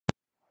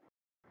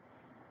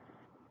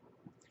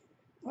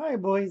Hi,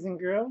 boys and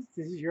girls.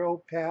 This is your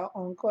old pal,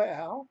 Uncle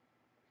Al.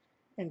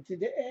 And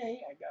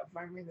today, I gotta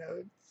find my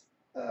notes.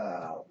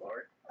 Oh,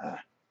 Lord.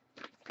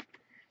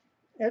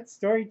 It's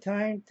story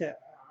time to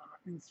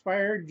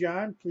inspire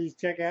John. Please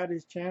check out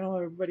his channel,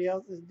 everybody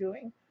else is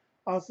doing.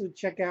 Also,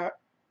 check out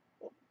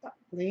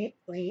Lian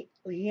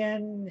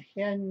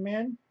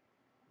Henman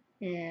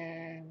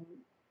in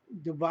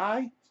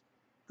Dubai.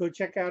 Go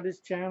check out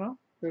his channel.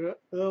 The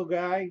little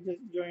guy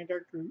just joined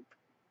our group.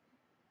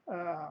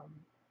 Um,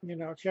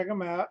 check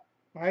him out.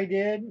 I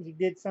did. He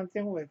did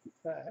something with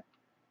a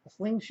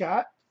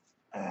slingshot.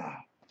 Ah,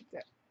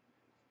 that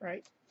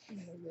right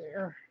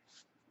there,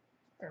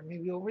 or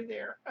maybe over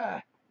there.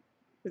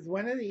 With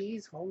one of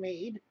these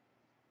homemade.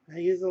 I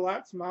use a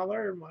lot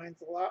smaller.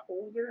 Mine's a lot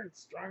older and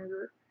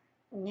stronger.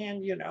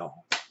 And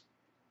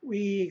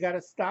we got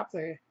to stop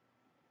the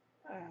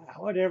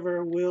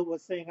whatever Will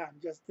was saying on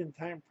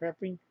just-in-time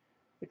prepping.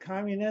 The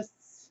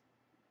communists,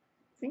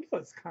 I think it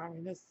was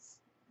communists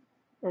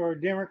or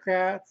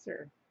Democrats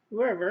or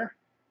whoever,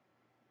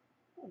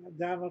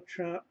 Donald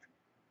Trump.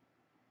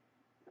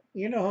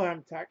 You know who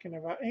I'm talking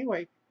about.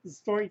 Anyway, it's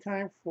story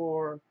time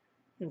for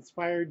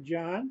Inspired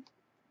John.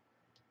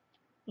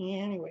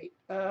 Anyway,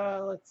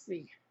 let's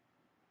see.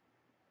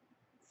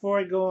 Before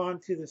I go on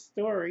to the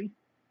story,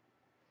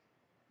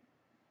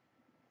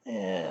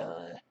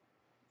 uh,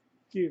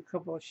 do a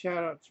couple of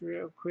shout outs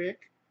real quick.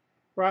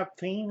 Rob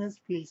Penis,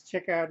 please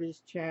check out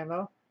his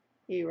channel.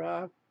 Hey,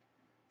 Rob.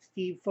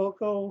 Steve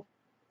Foco,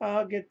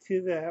 I'll get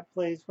to the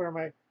place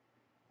where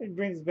it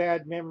brings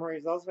bad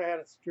memories. Also, I had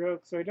a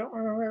stroke, so I don't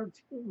remember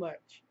too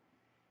much.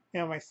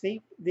 Now, my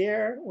safe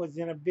there was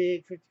in a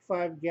big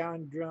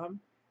 55-gallon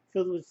drum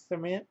filled with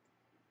cement,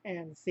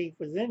 and the safe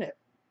was in it.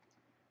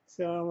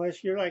 So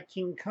unless you're like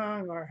King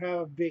Kong or have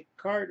a big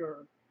cart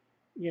or,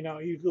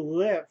 you could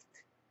lift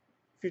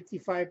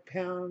 55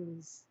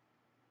 pounds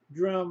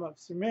drum of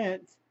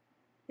cement,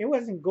 it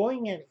wasn't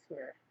going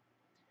anywhere.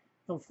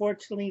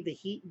 Unfortunately, the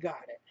heat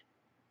got it.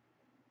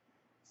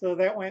 So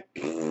that went,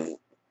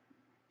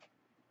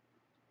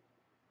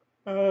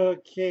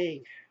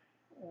 okay.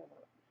 Uh,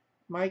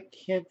 Mike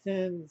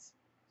Kenton's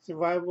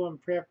Survival and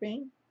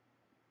Prepping.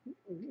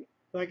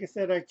 Like I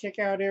said, I check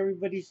out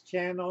everybody's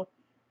channel.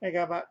 I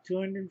got about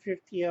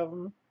 250 of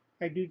them.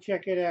 I do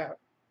check it out.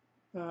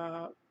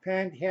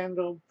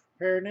 Panhandle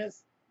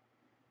Preparedness.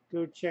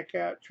 Go check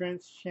out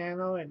Trent's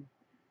channel in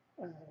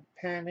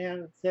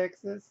Panhandle,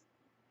 Texas.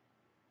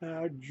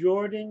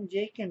 Jordan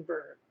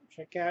Jakenberg.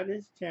 Check out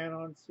his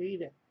channel in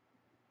Sweden.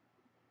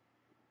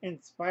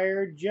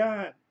 Inspired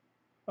John.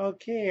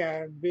 Okay,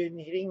 I've been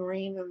hitting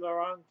rain in the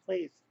wrong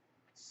place.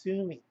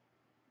 Sue me.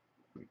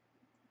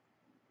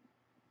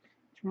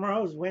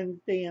 Tomorrow's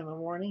Wednesday in the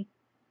morning.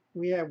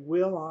 We have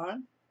Will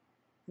on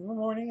in the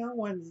morning on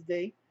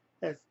Wednesday.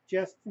 That's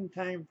just in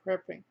time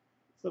prepping.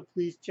 So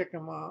please check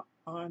him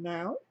on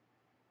out.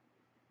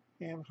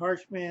 And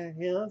Harshman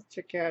Hills,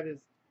 check out his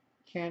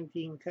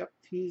Canteen Cup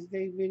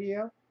Tuesday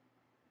video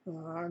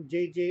on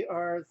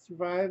JJR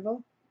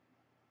Survival.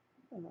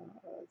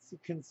 It's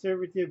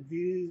Conservative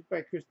Views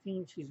by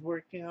Christine. She's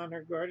working on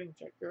her garden.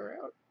 Check her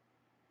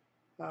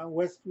out.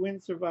 West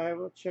Wind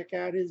Survival. Check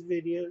out his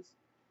videos.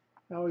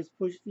 I always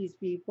push these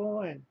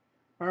people. And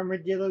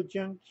Armadillo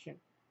Junction.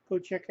 Go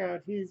check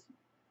out his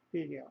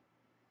video.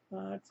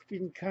 It's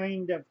been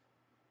kind of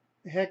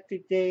a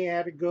hectic day. I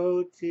had to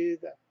go to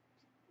the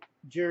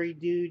jury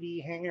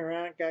duty, hang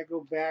around, gotta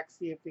go back,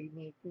 see if they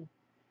need me.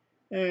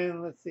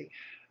 And let's see.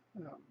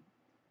 I'm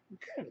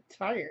kind of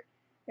tired.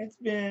 It's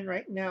been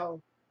right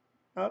now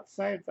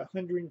outside it's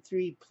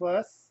 103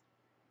 plus.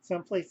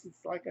 Some places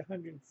it's like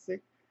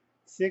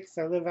 106.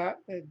 I live out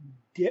in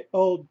the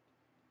old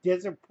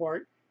desert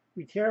port.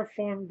 We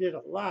terraformed it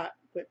a lot,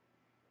 but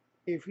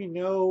if you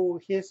know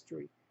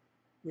history,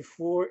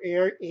 before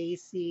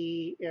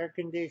AC, air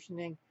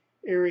conditioning,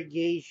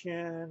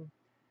 irrigation,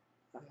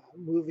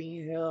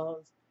 moving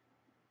hills,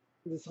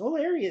 this whole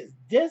area is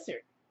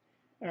desert.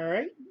 All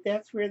right,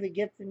 that's where they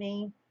get the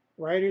name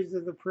Riders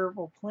of the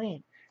Purple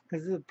Plain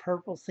because of the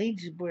purple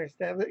sagebrush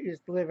that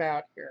used to live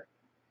out here,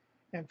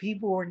 and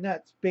people were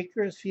nuts.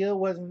 Bakersfield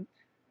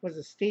was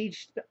a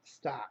stage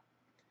stop.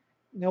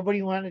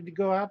 Nobody wanted to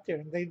go out there,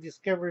 and they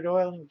discovered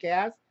oil and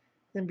gas,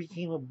 then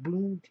became a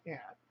boom town.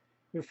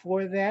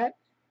 Before that,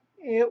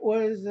 it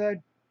was a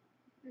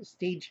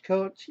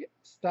stagecoach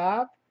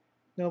stop.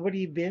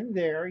 Nobody been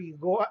there. You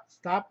go out,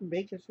 stop in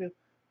Bakersfield.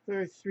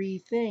 There are three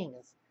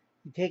things: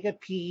 you take a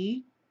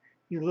pee,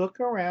 you look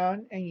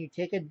around, and you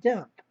take a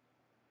dump.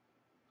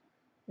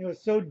 It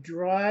was so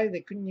dry they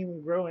couldn't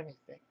even grow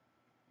anything.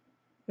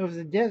 It was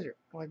a desert,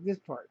 like this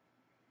part.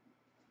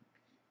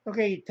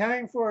 Okay,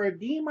 time for a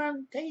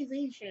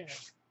demonetization.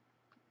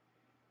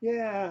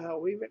 Yeah,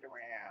 wave it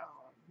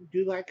around.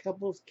 Do like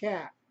couples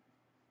cat.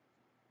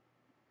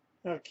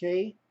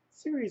 Okay,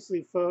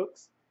 seriously,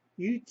 folks.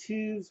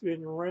 YouTube's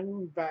been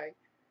run by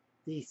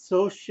the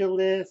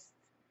socialist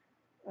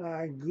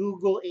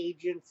Google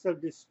agents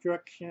of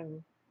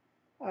destruction.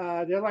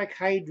 They're like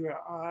Hydra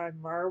on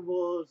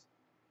Marvel's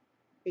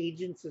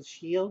Agents of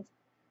S.H.I.E.L.D.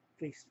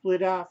 They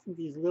split off into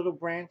these little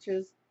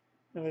branches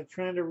and they're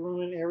trying to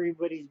ruin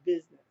everybody's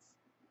business.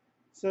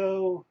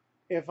 So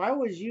if I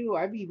was you,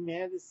 I'd be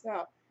mad as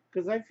hell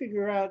because I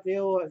figure out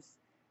there was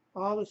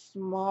all the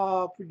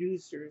small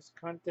producers,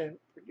 content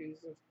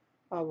producers,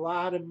 a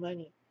lot of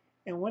money.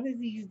 And one of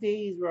these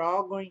days, we're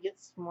all going to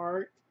get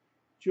smart,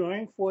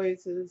 join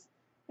forces,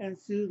 and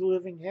sue the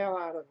living hell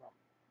out of them.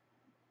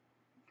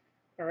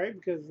 All right,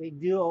 because they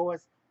do owe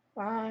us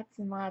lots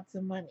and lots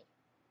of money,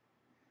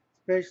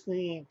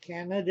 especially in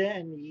Canada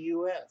and the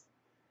US,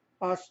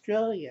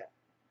 Australia,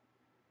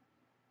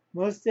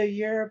 most of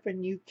Europe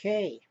and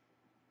UK.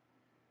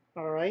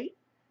 All right,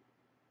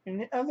 and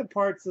the other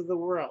parts of the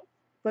world.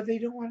 But they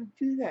don't want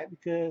to do that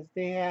because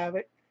they have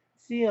it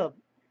sealed.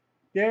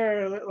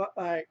 They're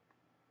like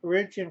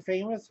rich and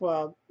famous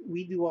while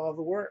we do all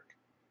the work.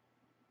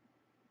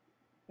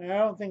 And I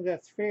don't think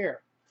that's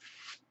fair.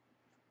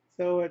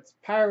 So it's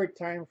pirate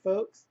time,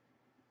 folks.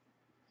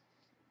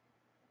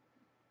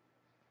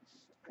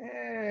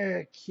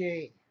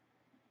 Okay.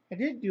 I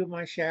did do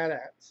my shout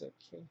outs.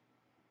 Okay.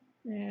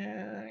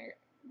 Yeah,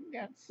 I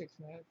got 6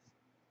 minutes.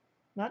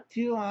 Not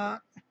too long.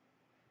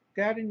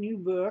 Got a new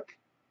book.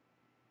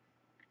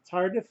 It's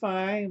hard to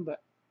find,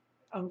 but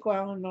Uncle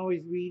Alan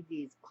always read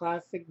these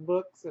classic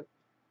books of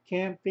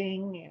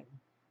camping and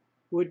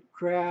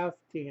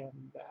woodcraft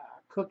and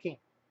cooking.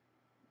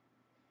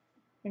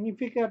 And you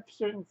pick up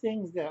certain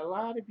things that a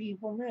lot of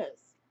people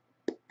miss.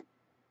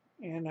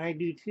 And I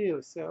do too.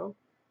 So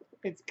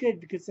it's good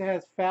because it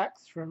has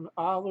facts from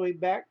all the way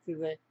back to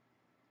the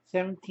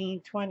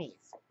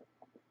 1720s.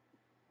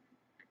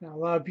 Now, a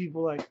lot of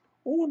people are like,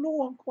 oh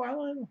no, Uncle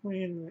Alan,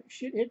 when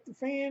shit hit the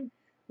fan,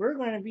 we're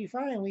going to be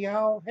fine. We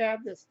all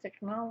have this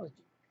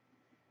technology.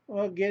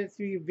 Well, get it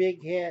through your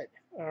big head,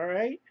 all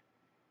right?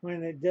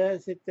 When it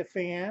does hit the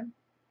fan,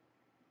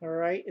 all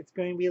right, it's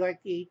going to be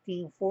like the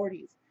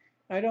 1840s.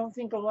 I don't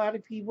think a lot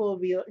of people will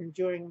be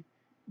enjoying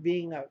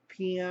being a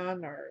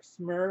peon or a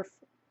smurf,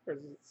 or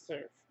is it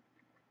surf?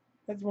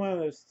 That's one of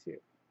those two.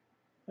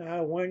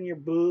 One, you're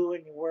blue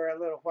and you wear a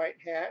little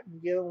white hat,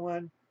 and the other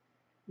one,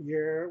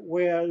 you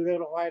wear a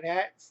little white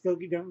hat,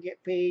 still you don't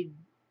get paid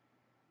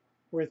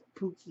worth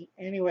pookie.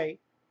 Anyway,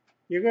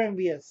 you're going to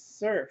be a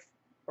serf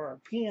or a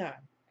peon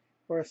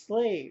or a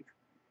slave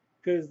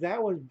because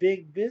that was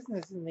big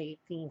business in the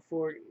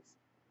 1840s.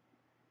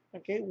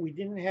 Okay, we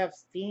didn't have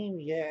steam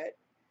yet,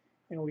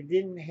 and we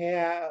didn't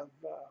have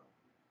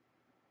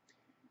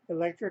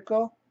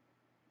electrical.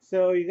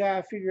 So you got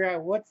to figure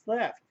out what's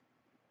left.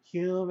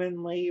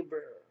 Human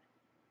labor.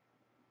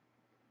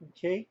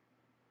 Okay,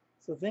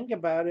 so think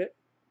about it.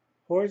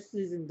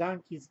 Horses and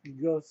donkeys could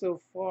go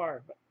so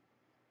far, but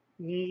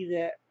you need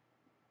that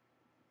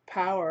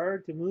power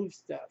to move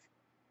stuff.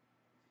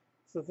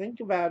 So think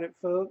about it,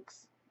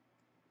 folks.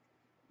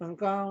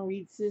 Uncle Alan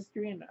reads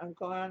history, and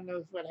Uncle Alan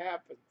knows what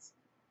happens.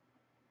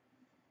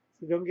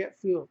 So don't get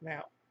fooled.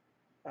 Now,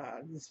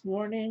 this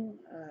morning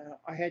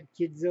I had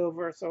kids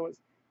over, so I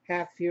was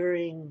half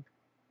hearing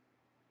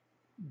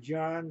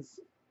John's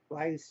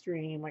live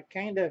stream. I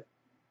kind of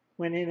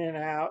went in and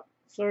out.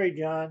 Sorry,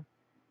 John.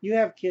 You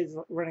have kids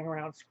running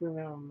around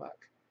screaming amok.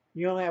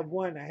 You only have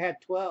one. I had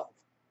 12.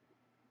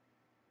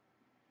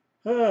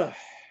 Ugh.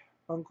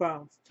 Uncle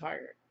Alan's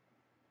tired.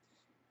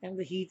 And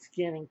the heat's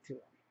getting to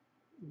him.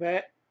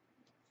 But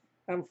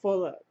I'm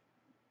full of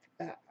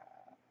uh,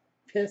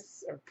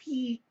 piss or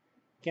pee.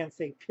 Can't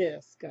say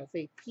piss. Gotta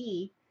say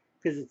pee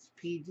because it's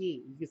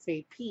PG. You can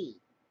say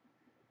pee.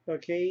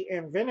 Okay?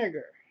 And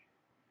vinegar.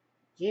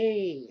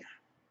 Yay.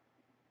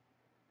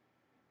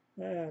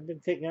 I've been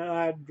taking a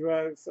lot of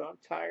drugs, so I'm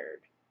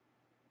tired.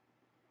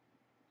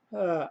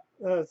 I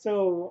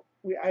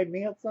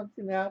mailed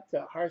something out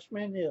to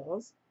Harshman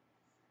Hills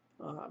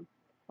on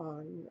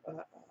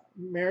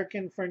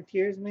American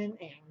frontiersmen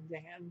and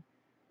then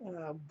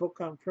a book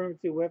on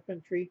primitive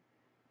weaponry.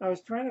 I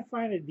was trying to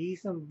find a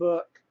decent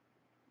book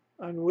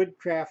on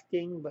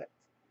woodcrafting, but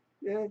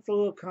it's a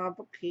little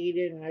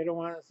complicated, and I don't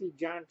want to see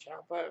John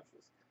chop off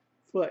his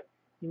foot.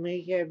 He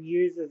may have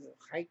years as a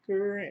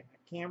hiker and a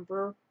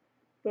camper,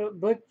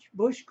 but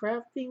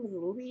bushcrafting is a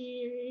little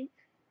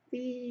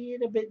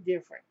bit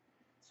different.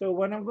 So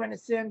what I'm going to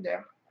send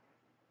him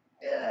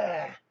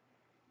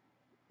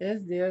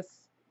is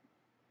this,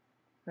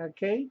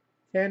 okay?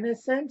 10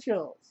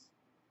 essentials.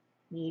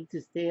 Need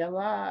to stay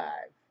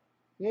alive.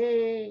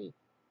 Yay!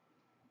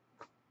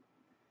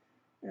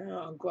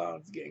 Oh,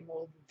 Clown's getting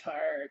old and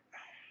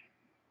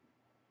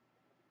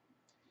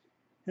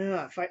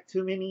tired. Fight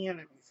too many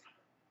enemies.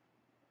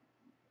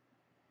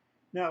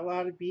 Now, a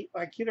lot of people,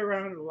 I kid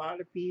around with a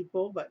lot of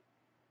people, but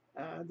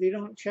they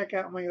don't check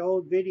out my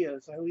old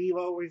videos. I leave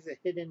always a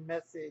hidden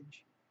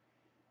message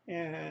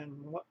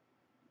and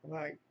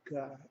like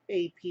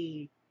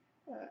AP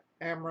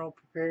Admiral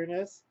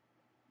Preparedness.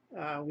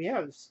 We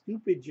have a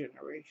stupid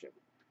generation,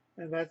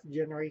 and that's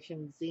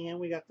Generation Z, and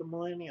we got the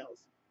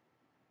millennials,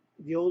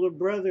 the older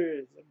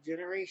brothers of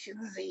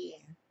Generation Z.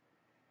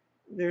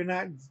 They're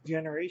not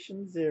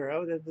Generation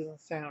Zero. That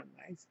doesn't sound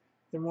nice.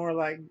 They're more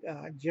like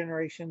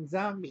Generation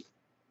Zombie.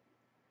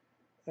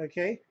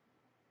 Okay?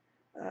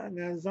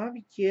 Now,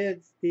 zombie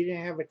kids, they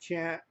didn't have a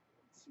chance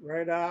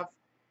right off,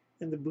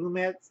 and the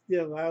Boomettes did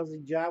a lousy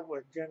job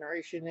with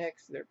Generation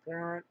X, their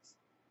parents.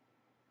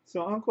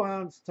 So Uncle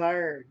Alan's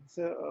tired,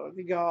 so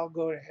they all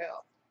go to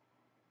hell.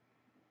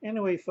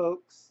 Anyway,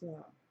 folks,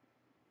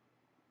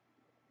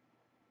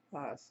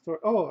 I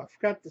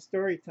forgot the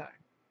story time.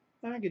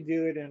 I could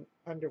do it in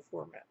under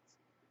 4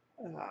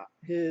 minutes.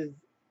 His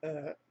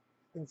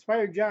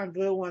inspired John's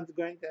little one's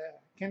going to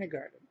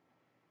kindergarten.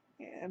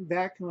 And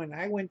back when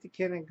I went to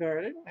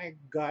kindergarten, I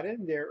got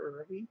in there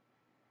early.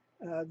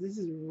 This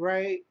is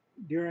right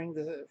during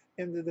the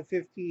end of the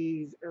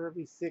 50s,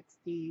 early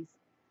 60s.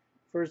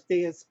 First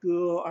day of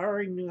school, I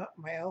already knew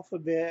my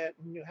alphabet,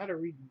 knew how to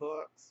read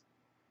books.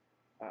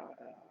 I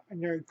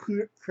learned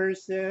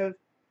cursive.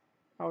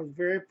 I was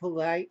very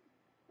polite.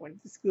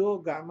 Went to school,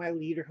 got my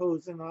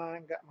lederhosen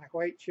on, got my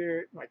white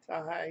shirt, my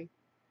tie,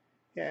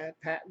 had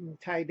patent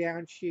tie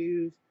down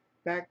shoes.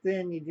 Back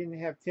then, you didn't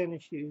have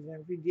tennis shoes,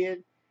 and if you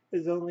did, it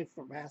was only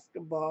for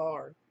basketball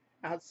or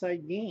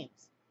outside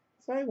games.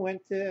 So I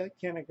went to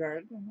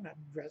kindergarten. I'm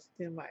dressed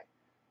in my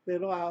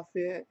little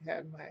outfit,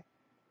 had my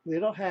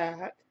little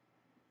hat,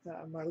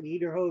 my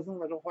lederhosen,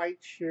 little white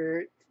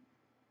shirt,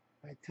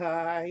 my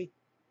tie,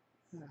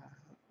 uh,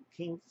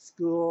 came to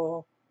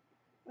school,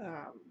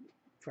 um,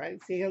 tried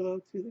to say hello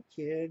to the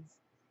kids,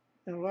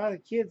 and a lot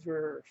of kids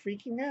were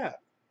freaking out.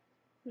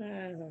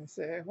 And I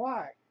said,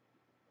 why?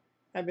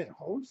 I've been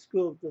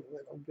homeschooled a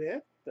little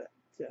bit, but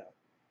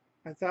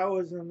I thought I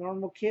was a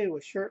normal kid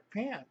with short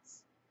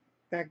pants.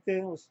 Back then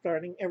it was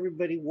starting,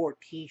 everybody wore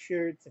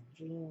t-shirts and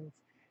jeans.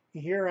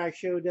 And here I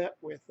showed up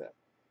with a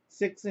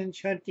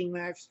 6-inch hunting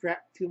knife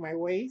strapped to my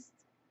waist,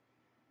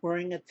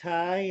 wearing a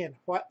tie and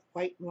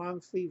white long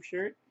sleeve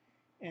shirt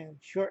and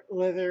short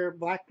leather,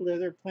 black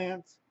leather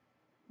pants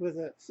with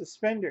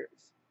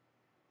suspenders.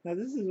 Now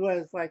this is what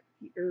it's like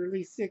the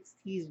early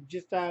 60s,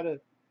 just out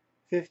of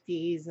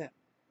 50s, and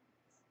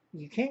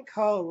you can't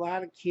call a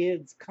lot of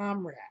kids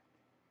comrade.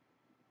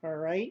 All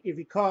right. If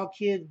you call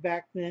kids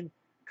back then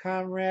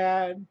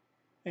comrade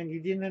and you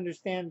didn't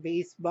understand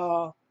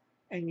baseball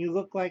and you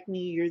look like me,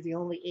 you're the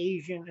only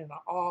Asian in an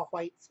all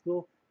white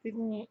school. They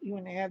didn't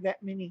even have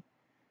that many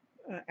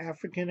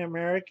African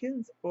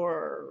Americans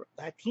or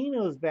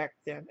Latinos back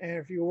then. And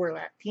if you were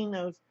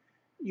Latinos,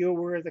 you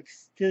were the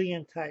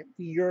Castilian type,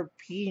 the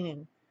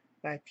European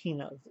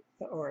Latinos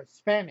or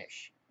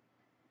Spanish.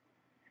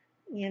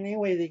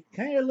 Anyway, they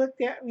kind of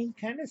looked at me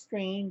kind of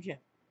strange,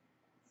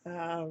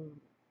 and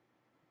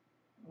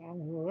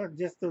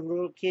just a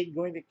little kid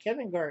going to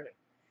kindergarten.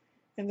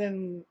 And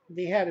then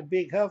they had a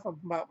big huff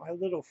about my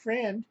little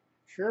friend,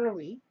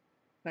 Shirley,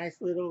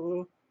 nice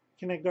little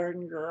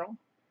kindergarten girl.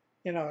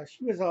 You know,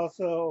 she was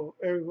also,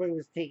 everybody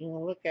was taking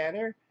a look at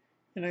her.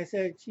 And I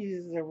said,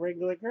 she's a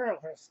regular girl.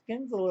 Her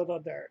skin's a little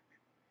dark.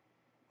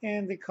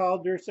 And they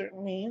called her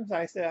certain names.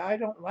 I said, I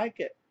don't like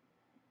it.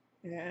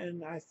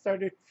 And I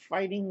started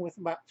fighting with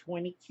about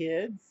 20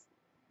 kids.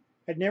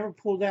 I'd never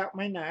pulled out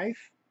my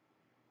knife.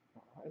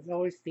 I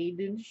always stayed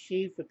in the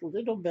sheath with a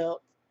little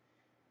belt,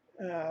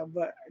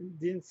 but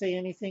didn't say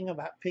anything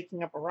about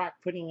picking up a rock,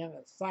 putting it in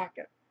a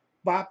socket,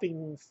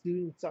 bopping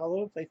students all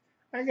over the place.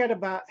 I got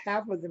about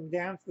half of them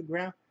down to the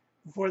ground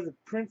before the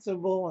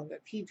principal and the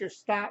teacher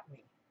stopped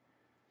me.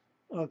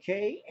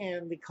 Okay,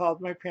 and they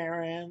called my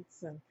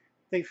parents, and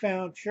they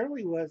found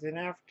Shirley was an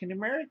African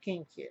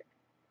American kid,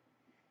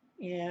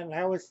 and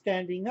I was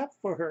standing up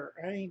for her.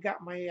 I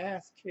got my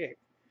ass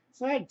kicked.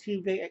 So I had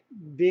two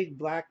big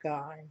black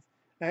eyes.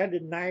 I had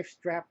a knife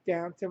strapped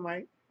down to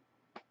my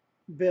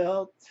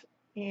belt,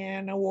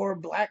 and I wore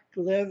black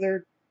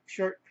leather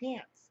short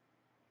pants.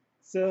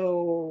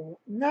 So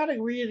not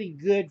a really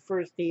good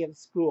first day of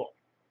school.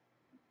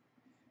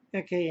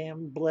 Okay,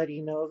 I'm bloody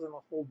nose and a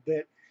whole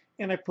bit.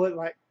 And I put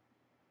like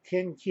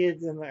 10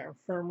 kids in the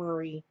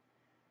infirmary.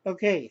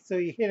 Okay, so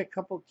you hit a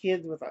couple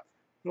kids with a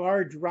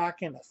large rock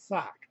and a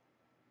sock.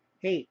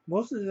 Hey,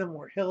 most of them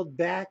were held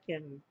back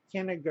in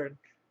kindergarten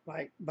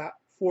like about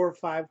 4 or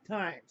 5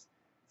 times.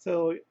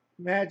 So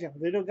imagine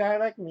little guy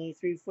like me,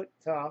 3 foot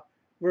tall,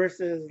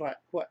 versus like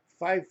what,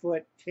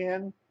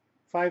 5'10",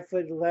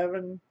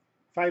 5'11",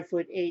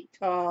 5'8"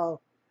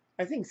 tall.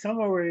 I think some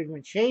were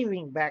even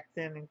shaving back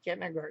then in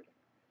kindergarten.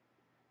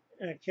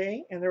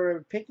 Okay, and they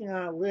were picking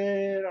on a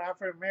little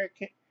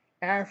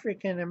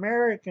African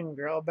American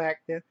girl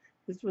back then.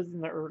 This was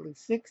in the early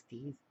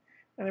 60s,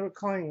 and they were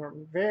calling her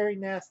very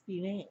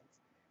nasty names.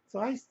 So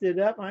I stood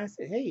up and I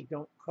said, hey,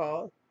 don't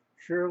call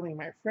Shirley,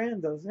 my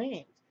friend, those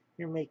names.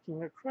 You're making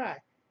her cry.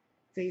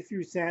 They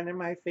threw sand in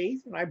my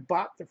face, and I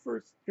bought the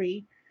first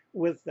three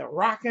with a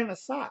rock and a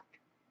sock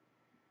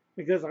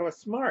because I was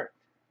smart.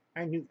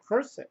 I knew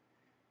cursive.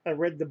 I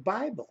read the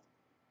Bible,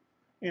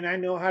 and I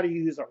know how to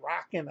use a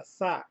rock and a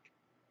sock.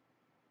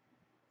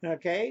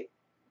 Okay,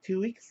 2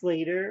 weeks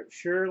later,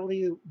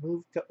 Shirley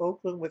moved to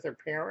Oakland with her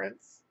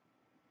parents,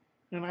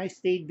 and I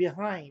stayed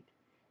behind.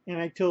 And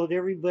I told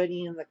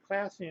everybody in the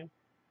classroom,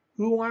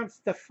 who wants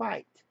to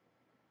fight?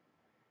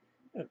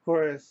 Of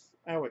course,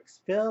 I was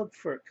expelled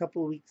for a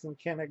couple of weeks in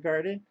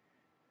kindergarten.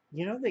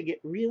 You know, they get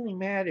really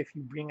mad if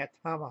you bring a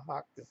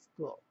tomahawk to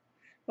school.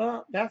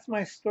 Well, that's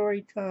my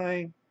story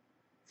time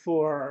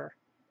for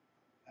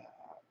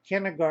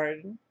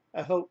kindergarten.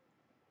 I hope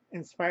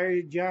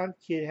inspire John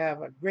to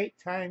have a great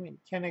time in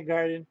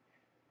kindergarten.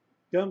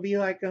 Don't be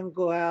like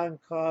Uncle Al and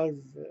cause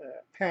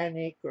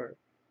panic or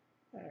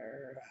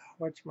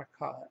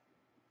whatchamacallit,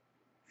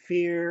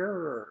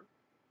 fear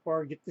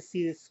or get to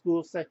see the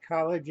school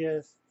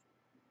psychologist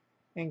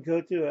and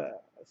go to a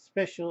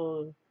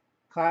special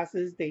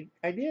classes.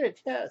 I did a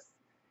test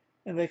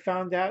and they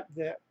found out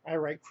that I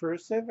write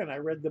cursive and I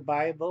read the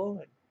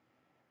Bible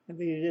and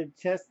they did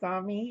a test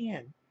on me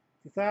and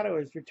they thought I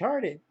was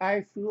retarded.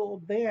 I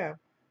fooled them.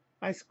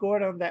 I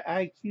scored on the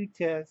IQ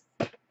test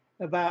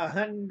about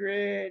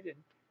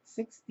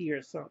 160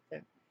 or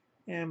something.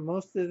 And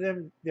most of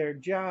them, their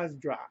jaws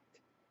dropped.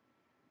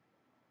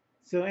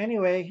 So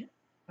anyway,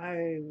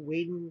 I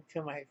waited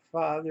until my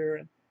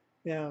father,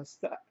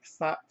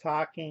 stopped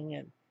talking,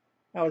 and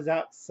I was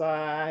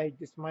outside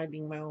just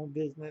minding my own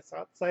business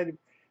outside the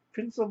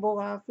principal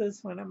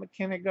office when I'm a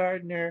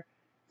kindergartner.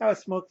 I was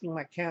smoking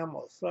my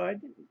Camel, so I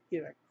didn't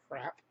give a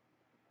crap.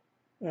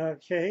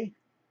 Okay,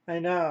 I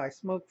know I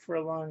smoked for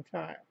a long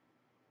time,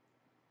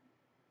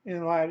 and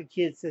a lot of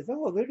kids says,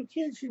 "Oh, little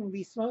kids shouldn't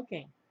be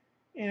smoking,"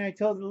 and I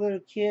told the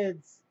little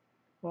kids,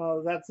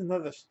 "Well, that's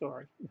another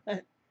story."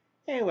 But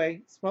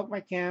anyway, smoked my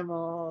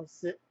Camel,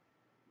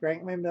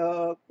 drank my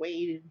milk,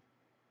 waited.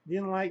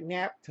 Didn't like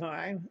nap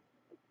time.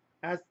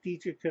 Asked the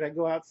teacher, could I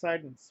go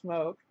outside and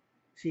smoke?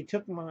 She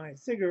took my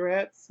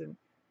cigarettes, and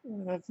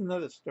that's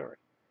another story.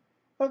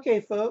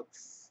 Okay,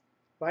 folks,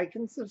 like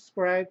and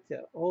subscribe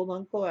to Old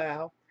Uncle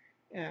Al.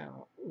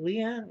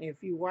 Leon, if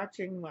you're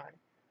watching my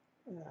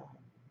uh,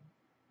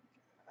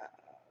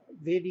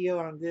 video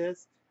on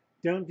this,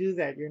 don't do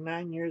that. You're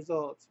 9 years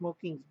old.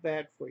 Smoking's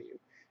bad for you.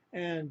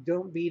 And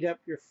don't beat up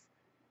your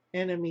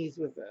enemies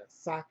with a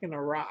sock and a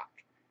rock.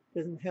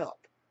 Doesn't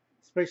help,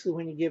 especially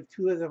when you give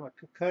two of them a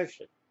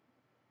concussion.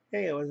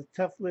 Hey, it was a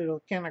tough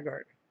little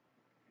kindergarten.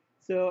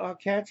 So I'll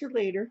catch you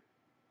later.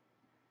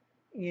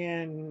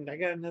 And I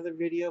got another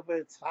video, but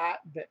it's hot.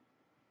 But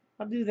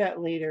I'll do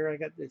that later. I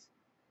got this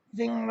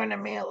thing I'm going to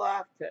mail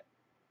off to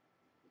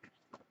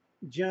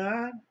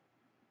John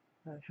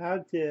on how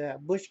to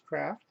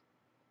bushcraft.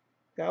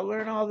 Got to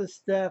learn all this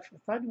stuff. I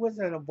thought he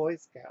wasn't a Boy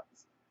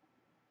Scouts.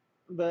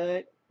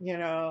 But,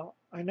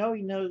 I know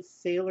he knows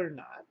sailor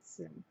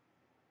knots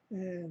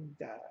and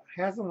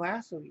hasn't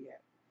lassoed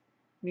yet.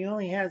 And he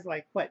only has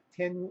like, what,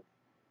 10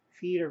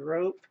 feet of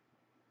rope?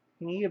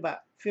 You need about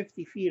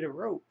 50 feet of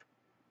rope.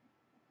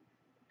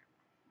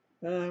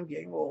 I'm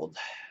getting old.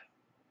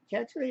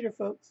 Catch you later,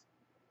 folks.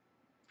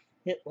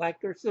 Hit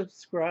like or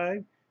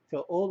subscribe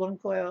to Old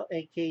Uncle Al,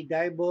 aka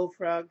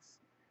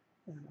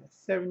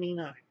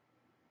Diebulfrog79.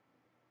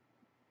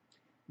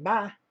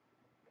 Bye.